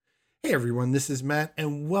everyone, this is Matt,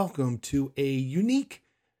 and welcome to a unique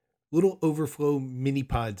little Overflow mini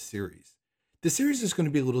pod series. The series is going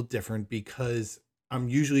to be a little different because I'm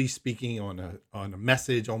usually speaking on a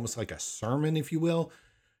message, almost like a sermon, if you will,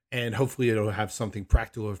 and hopefully it'll have something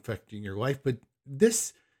practical affecting your life. But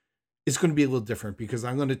this is going to be a little different because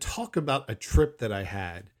I'm going to talk about a trip that I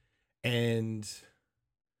had and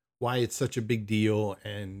why it's such a big deal.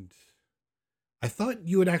 And I thought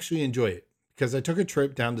you would actually enjoy it because I took a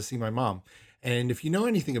trip down to see my mom. And if you know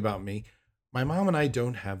anything about me, my mom and I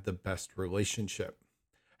don't have the best relationship.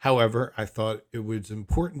 However, I thought it was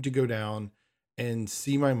important to go down and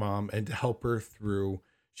see my mom and to help her through.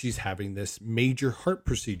 She's having this major heart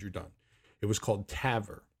procedure done. It was called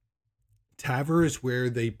TAVR. TAVR is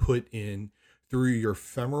where they put in through your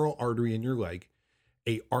femoral artery in your leg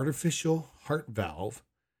a artificial heart valve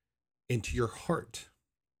into your heart.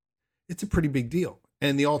 It's a pretty big deal.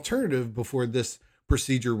 And the alternative before this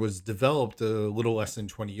procedure was developed a little less than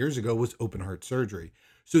 20 years ago was open heart surgery.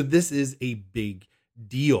 So this is a big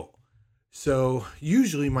deal. So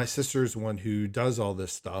usually my sister is the one who does all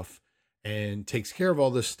this stuff and takes care of all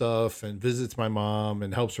this stuff and visits my mom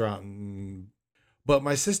and helps her out. But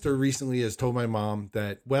my sister recently has told my mom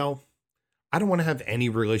that, well, I don't want to have any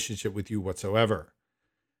relationship with you whatsoever.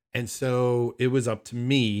 And so it was up to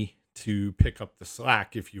me to pick up the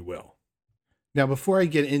slack, if you will. Now, before I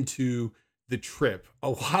get into the trip, a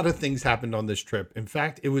lot of things happened on this trip. In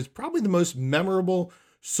fact, it was probably the most memorable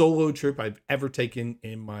solo trip I've ever taken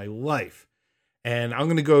in my life. And I'm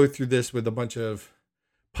going to go through this with a bunch of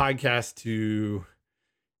podcasts to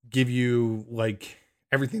give you like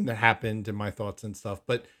everything that happened and my thoughts and stuff.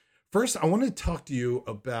 But first, I want to talk to you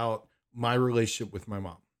about my relationship with my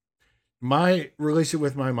mom. My relationship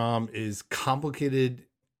with my mom is complicated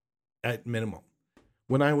at minimum.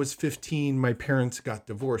 When I was 15, my parents got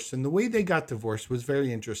divorced, and the way they got divorced was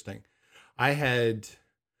very interesting. I had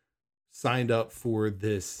signed up for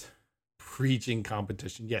this preaching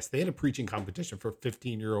competition. Yes, they had a preaching competition for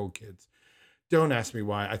 15-year-old kids. Don't ask me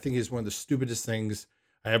why. I think it's one of the stupidest things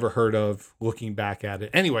I ever heard of looking back at it.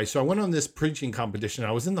 Anyway, so I went on this preaching competition.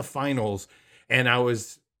 I was in the finals, and I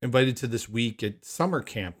was invited to this week at summer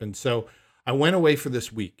camp. And so I went away for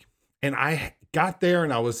this week. And I got there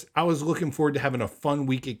and I was looking forward to having a fun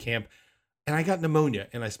week at camp. And I got pneumonia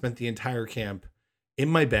and I spent the entire camp in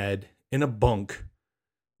my bed in a bunk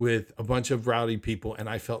with a bunch of rowdy people. And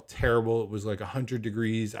I felt terrible. It was like 100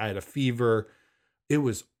 degrees. I had a fever. It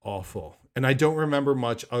was awful. And I don't remember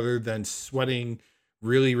much other than sweating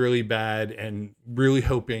really, really bad and really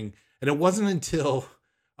hoping. And it wasn't until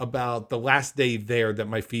about the last day there that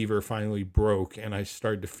my fever finally broke and I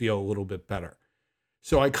started to feel a little bit better.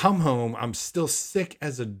 So I come home, I'm still sick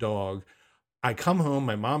as a dog. I come home,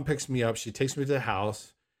 my mom picks me up, she takes me to the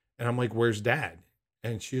house, and I'm like, where's dad?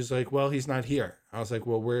 And she's like, well, he's not here. I was like,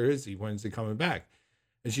 well, where is he? When's he coming back?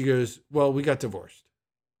 And she goes, well, we got divorced.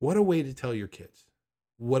 What a way to tell your kids.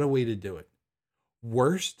 What a way to do it.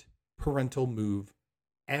 Worst parental move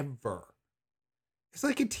ever. It's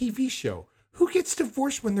like a TV show. Who gets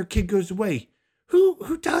divorced when their kid goes away?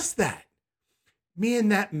 Who does that? Me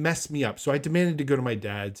and that messed me up. So I demanded to go to my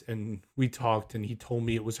dad's and we talked and he told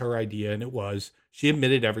me it was her idea and it was. She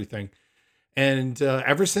admitted everything. And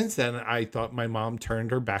ever since then, I thought my mom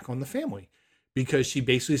turned her back on the family because she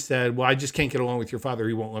basically said, well, I just can't get along with your father.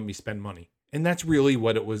 He won't let me spend money. And that's really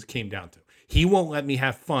what it came down to. He won't let me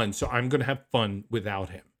have fun. So I'm going to have fun without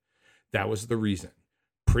him. That was the reason.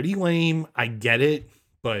 Pretty lame. I get it,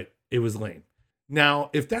 but it was lame. Now,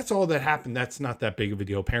 if that's all that happened, that's not that big of a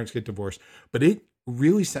deal. Parents get divorced, but it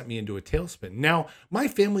really sent me into a tailspin. Now, my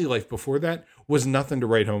family life before that was nothing to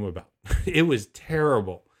write home about. It was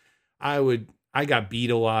terrible. I got beat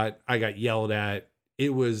a lot. I got yelled at.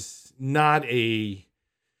 It was not a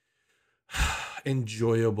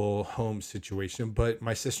enjoyable home situation, but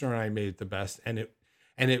my sister and I made it the best. And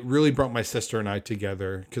it really brought my sister and I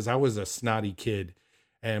together because I was a snotty kid.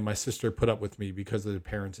 And my sister put up with me because of the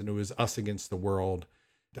parents, and it was us against the world.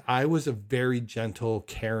 I was a very gentle,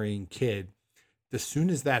 caring kid. As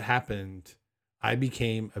soon as that happened, I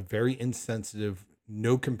became a very insensitive,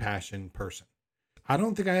 no compassion person. I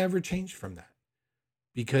don't think I ever changed from that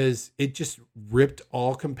because it just ripped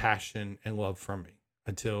all compassion and love from me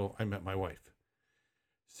until I met my wife.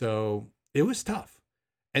 So it was tough.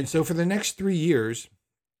 And so for the next 3 years,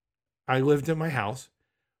 I lived in my house.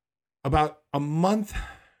 About a month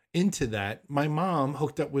into that, my mom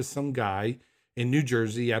hooked up with some guy in New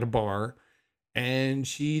Jersey at a bar, and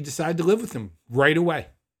she decided to live with him right away.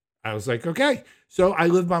 I was like, okay. So I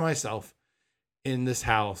lived by myself in this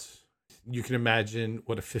house. You can imagine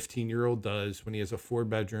what a 15-year-old does when he has a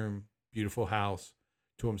 4-bedroom, beautiful house,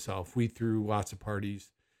 to himself. We threw lots of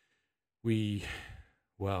parties.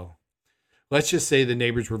 Well, let's just say the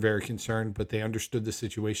neighbors were very concerned, but they understood the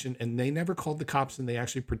situation and they never called the cops, and they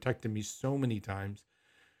actually protected me so many times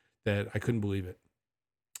that I couldn't believe it.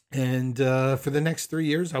 And for the next 3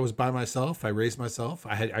 years, I was by myself. I raised myself.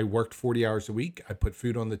 I worked 40 hours a week. I put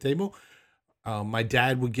food on the table. My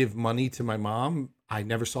dad would give money to my mom. I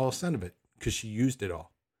never saw a cent of it because she used it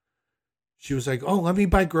all. She was like, "Oh, let me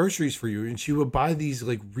buy groceries for you." And she would buy these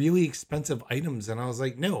like really expensive items. And I was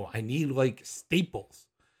like, "No, I need like staples."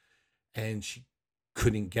 And she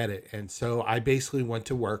couldn't get it. And so I basically went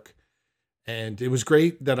to work, and it was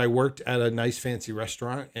great that I worked at a nice fancy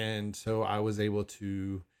restaurant. And so I was able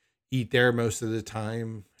to eat there most of the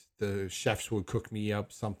time. The chefs would cook me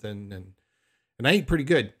up something, and I ate pretty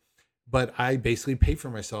good. But I basically paid for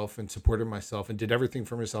myself and supported myself and did everything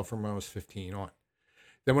for myself from when I was 15 on.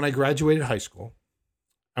 Then when I graduated high school,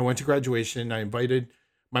 I went to graduation.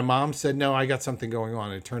 My mom said, no, I got something going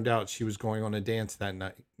on. It turned out she was going on a dance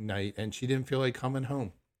that night and she didn't feel like coming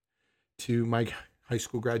home to my high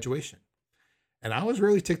school graduation. And I was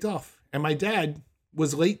really ticked off. And my dad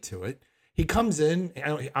was late to it. He comes in,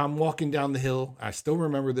 and I'm walking down the hill. I still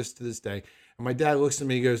remember this to this day. And my dad looks at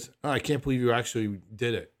me and goes, "Oh, I can't believe you actually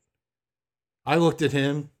did it." I looked at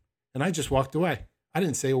him and I just walked away. I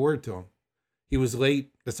didn't say a word to him. He was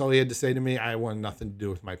late. That's all he had to say to me. I wanted nothing to do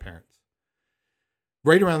with my parents.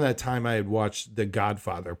 Right around that time, I had watched The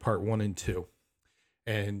Godfather, part 1 and 2.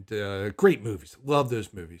 And great movies. Love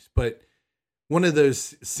those movies. But one of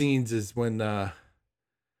those scenes is when the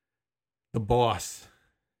boss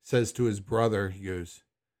says to his brother, he goes,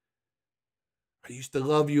 "I used to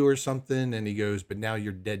love you," or something. And he goes, "But now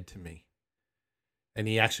you're dead to me." And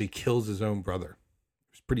he actually kills his own brother.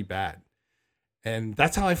 It was pretty bad. And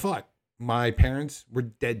that's how I fought. My parents were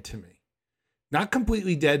dead to me. Not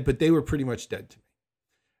completely dead, but they were pretty much dead to me.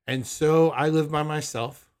 And so I lived by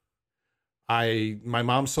myself. My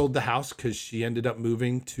mom sold the house because she ended up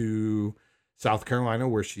moving to South Carolina,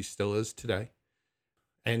 where she still is today.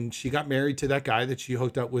 And she got married to that guy that she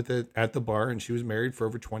hooked up with at the bar, and she was married for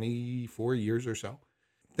over 24 years or so.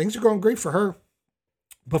 Things are going great for her.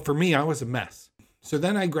 But for me, I was a mess. So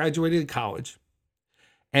then I graduated college,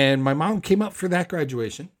 and my mom came up for that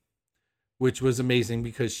graduation, which was amazing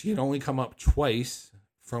because she had only come up twice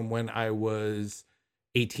from when I was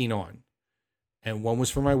 18 on. And one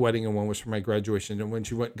was for my wedding and one was for my graduation. And when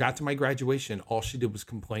she got to my graduation, all she did was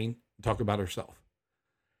complain and talk about herself.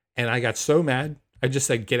 And I got so mad, I just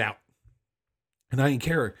said, "Get out." And I didn't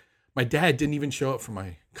care. My dad didn't even show up for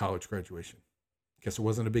my college graduation. Guess it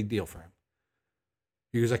wasn't a big deal for him.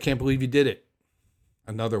 He goes, "I can't believe you did it."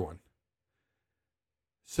 Another one.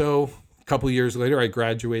 So a couple of years later, I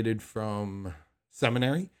graduated from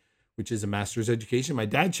seminary, which is a master's education. My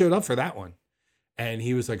dad showed up for that one. And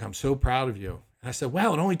he was like, "I'm so proud of you." And I said,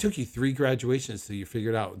 "Wow, it only took you 3 graduations till you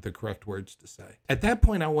figured out the correct words to say." At that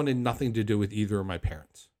point, I wanted nothing to do with either of my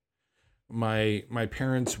parents. My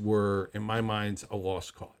parents were, in my mind, a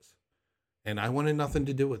lost cause. And I wanted nothing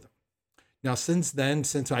to do with them. Now, since then,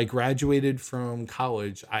 since I graduated from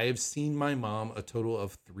college, I have seen my mom a total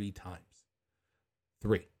of 3 times.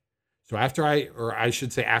 3. So after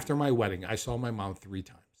my wedding, I saw my mom 3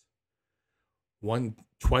 times.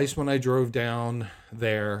 Twice when I drove down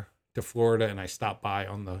there to Florida and I stopped by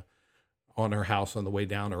on her house on the way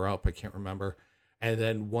down or up, I can't remember. And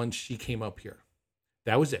then once she came up here.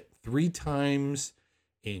 That was it. 3 times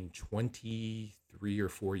in 23 or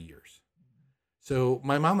 4 years. So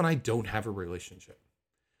my mom and I don't have a relationship.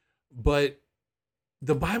 But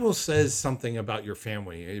the Bible says something about your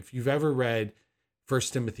family. If you've ever read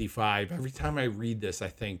 1 Timothy 5, every time I read this, I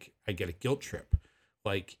think I get a guilt trip.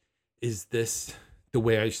 Like, is this the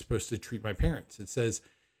way I'm supposed to treat my parents? It says,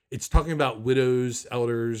 it's talking about widows,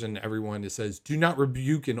 elders, and everyone. It says, "Do not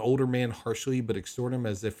rebuke an older man harshly, but exhort him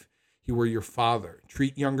as if he were your father.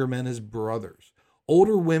 Treat younger men as brothers,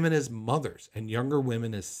 older women as mothers, and younger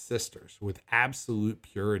women as sisters with absolute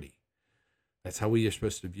purity." That's how we are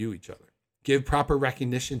supposed to view each other. Give proper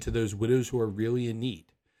recognition to those widows who are really in need.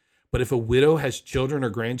 But if a widow has children or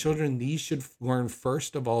grandchildren, these should learn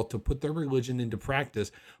first of all to put their religion into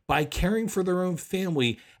practice by caring for their own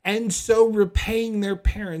family and so repaying their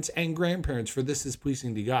parents and grandparents, for this is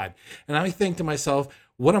pleasing to God. And I think to myself,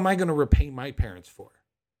 what am I going to repay my parents for?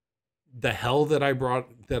 The hell that I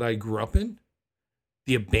grew up in?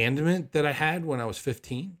 The abandonment that I had when I was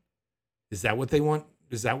 15? Is that what they want?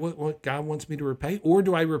 Is that what God wants me to repay? Or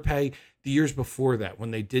do I repay the years before that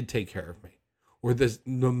when they did take care of me? Or the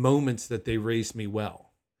moments that they raised me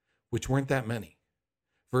well, which weren't that many.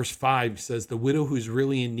 Verse 5 says, the widow who's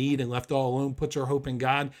really in need and left all alone puts her hope in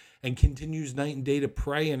God and continues night and day to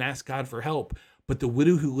pray and ask God for help. But the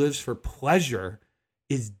widow who lives for pleasure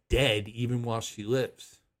is dead even while she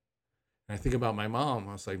lives. And I think about my mom.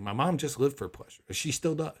 I was like, my mom just lived for pleasure. She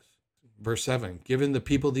still does. Verse 7, given the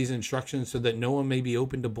people these instructions so that no one may be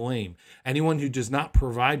open to blame. Anyone who does not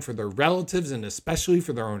provide for their relatives and especially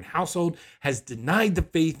for their own household has denied the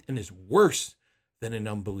faith and is worse than an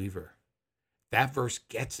unbeliever. That verse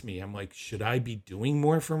gets me. I'm like, should I be doing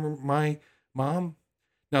more for my mom?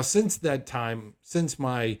 Now, since that time, since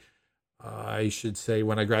my, I should say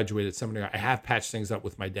when I graduated seminary, I have patched things up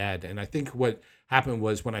with my dad. And I think what happened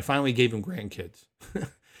was when I finally gave him grandkids,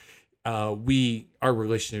 our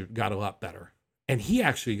relationship got a lot better, and he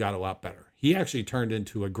actually got a lot better. He actually turned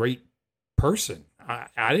into a great person.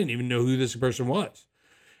 I didn't even know who this person was.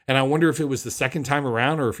 And I wonder if it was the second time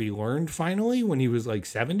around or if he learned finally when he was like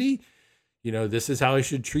 70, this is how I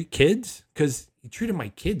should treat kids, because he treated my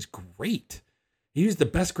kids great. He was the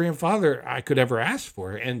best grandfather I could ever ask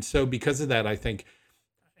for. And so because of that, I think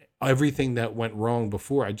everything that went wrong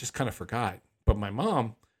before, I just kind of forgot. But my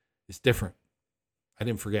mom is different. I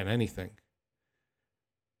didn't forget anything.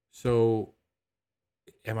 So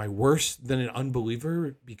am I worse than an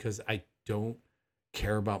unbeliever because I don't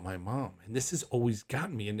care about my mom? And this has always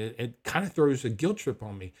gotten me, and it kind of throws a guilt trip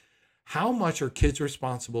on me. How much are kids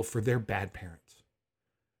responsible for their bad parents?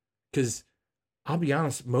 Because I'll be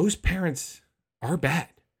honest, most parents are bad.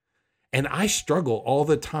 And I struggle all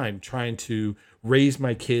the time trying to raise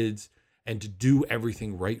my kids and to do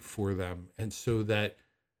everything right for them. And so that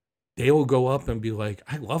they will go up and be like,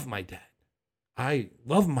 I love my dad. I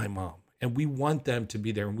love my mom. And we want them to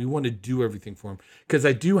be there, and we want to do everything for them. Because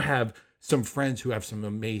I do have some friends who have some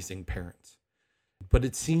amazing parents, but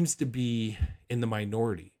it seems to be in the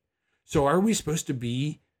minority. So are we supposed to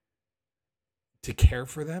be to care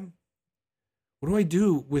for them? What do I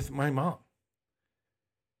do with my mom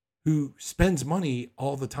who spends money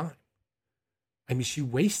all the time? I mean, she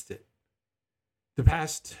wastes it. The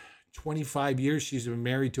past 25 years, she's been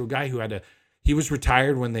married to a guy who he was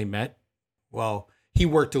retired when they met. Well, he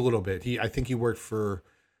worked a little bit. I think he worked for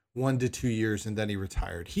 1 to 2 years and then he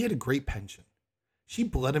retired. He had a great pension. She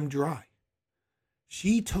bled him dry.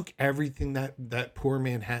 She took everything that poor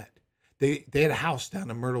man had. They had a house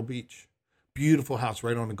down in Myrtle Beach, beautiful house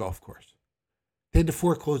right on a golf course. They had to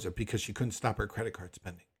foreclose it because she couldn't stop her credit card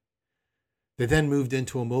spending. They then moved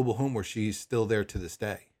into a mobile home where she's still there to this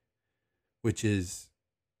day, which is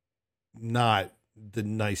not the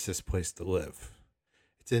nicest place to live.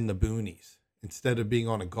 It's in the boonies. Instead of being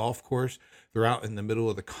on a golf course, they're out in the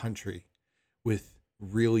middle of the country with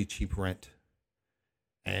really cheap rent.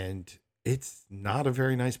 And it's not a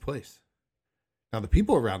very nice place. Now, the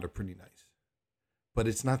people around are pretty nice, but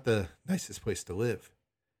it's not the nicest place to live.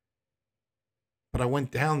 But I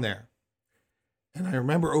went down there, and I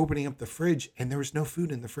remember opening up the fridge, and there was no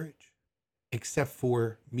food in the fridge except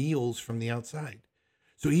for meals from the outside.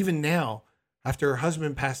 So even now, after her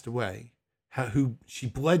husband passed away, who she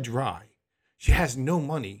bled dry, she has no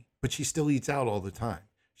money, but she still eats out all the time.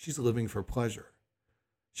 She's living for pleasure.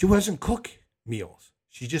 She doesn't cook meals.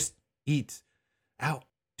 She just eats out.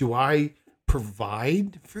 Do I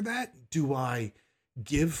provide for that? Do I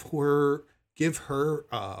give her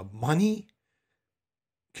money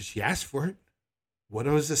because she asked for it? What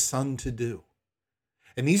was a son to do?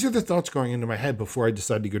 And these are the thoughts going into my head before I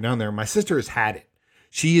decided to go down there. My sister has had it.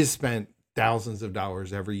 She has spent thousands of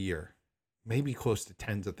dollars every year, maybe close to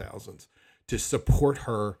tens of thousands, to support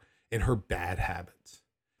her in her bad habits.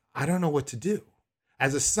 I don't know what to do.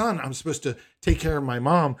 As a son, I'm supposed to take care of my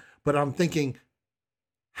mom, but I'm thinking,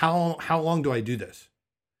 how long do I do this?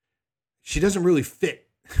 She doesn't really fit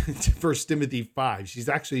to 1 Timothy 5. She's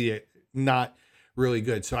actually not really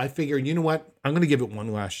good. So I figured, you know what? I'm going to give it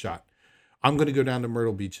one last shot. I'm going to go down to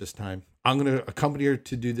Myrtle Beach this time. I'm going to accompany her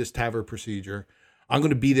to do this TAVR procedure. I'm going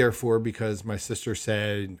to be there for her because my sister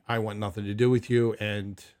said, I want nothing to do with you.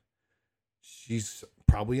 And she's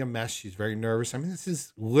probably a mess. She's very nervous. I mean, this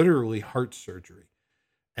is literally heart surgery.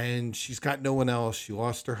 And she's got no one else. She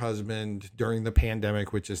lost her husband during the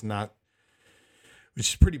pandemic, which is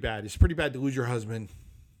pretty bad. It's pretty bad to lose your husband,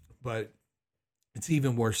 but it's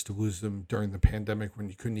even worse to lose them during the pandemic when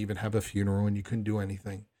you couldn't even have a funeral and you couldn't do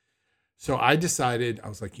anything. So I decided, I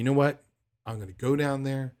was like, you know what? I'm going to go down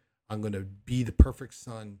there. I'm going to be the perfect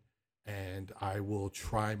son and I will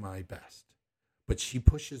try my best. But she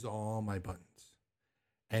pushes all my buttons.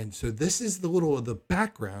 And so this is the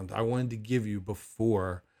background I wanted to give you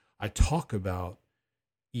before I talk about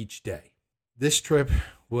each day. This trip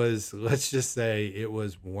was, let's just say it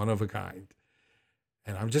was one of a kind.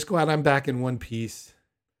 And I'm just glad I'm back in one piece.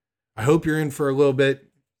 I hope you're in for a little bit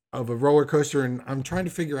of a roller coaster, and I'm trying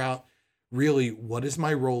to figure out really what is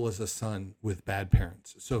my role as a son with bad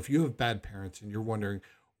parents. So if you have bad parents and you're wondering,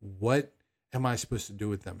 what am I supposed to do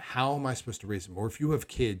with them? How am I supposed to raise them? Or if you have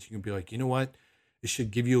kids, you can be like, you know what? It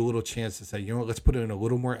should give you a little chance to say, you know what, let's put in a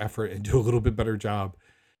little more effort and do a little bit better job.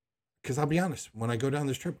 Because I'll be honest, when I go down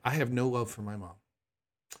this trip, I have no love for my mom.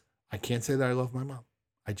 I can't say that I love my mom.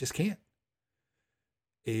 I just can't.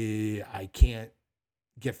 I can't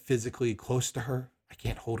get physically close to her. I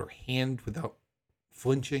can't hold her hand without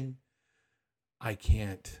flinching. I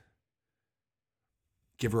can't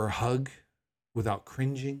give her a hug without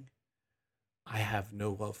cringing. I have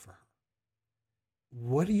no love for her.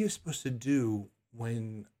 What are you supposed to do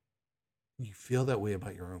when you feel that way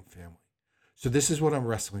about your own family? So this is what I'm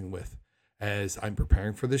wrestling with as I'm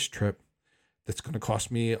preparing for this trip that's going to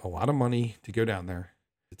cost me a lot of money to go down there.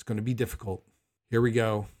 It's going to be difficult. Here we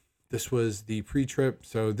go. This was the pre-trip.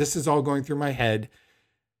 So this is all going through my head.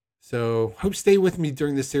 So hope stay with me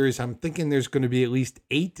during this series. I'm thinking there's going to be at least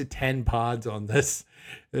 8 to 10 pods on this.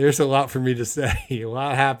 There's a lot for me to say. A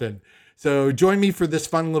lot happened. So join me for this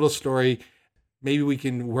fun little story. Maybe we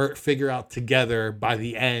can figure out together by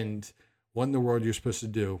the end what in the world you're supposed to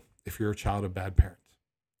do if you're a child of bad parents.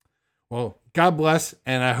 Well, God bless.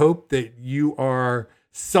 And I hope that you are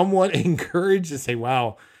somewhat encouraged to say, wow,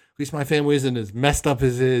 at least my family isn't as messed up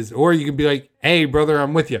as it is. Or you can be like, hey, brother,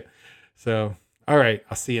 I'm with you. So, all right,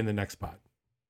 I'll see you in the next pod.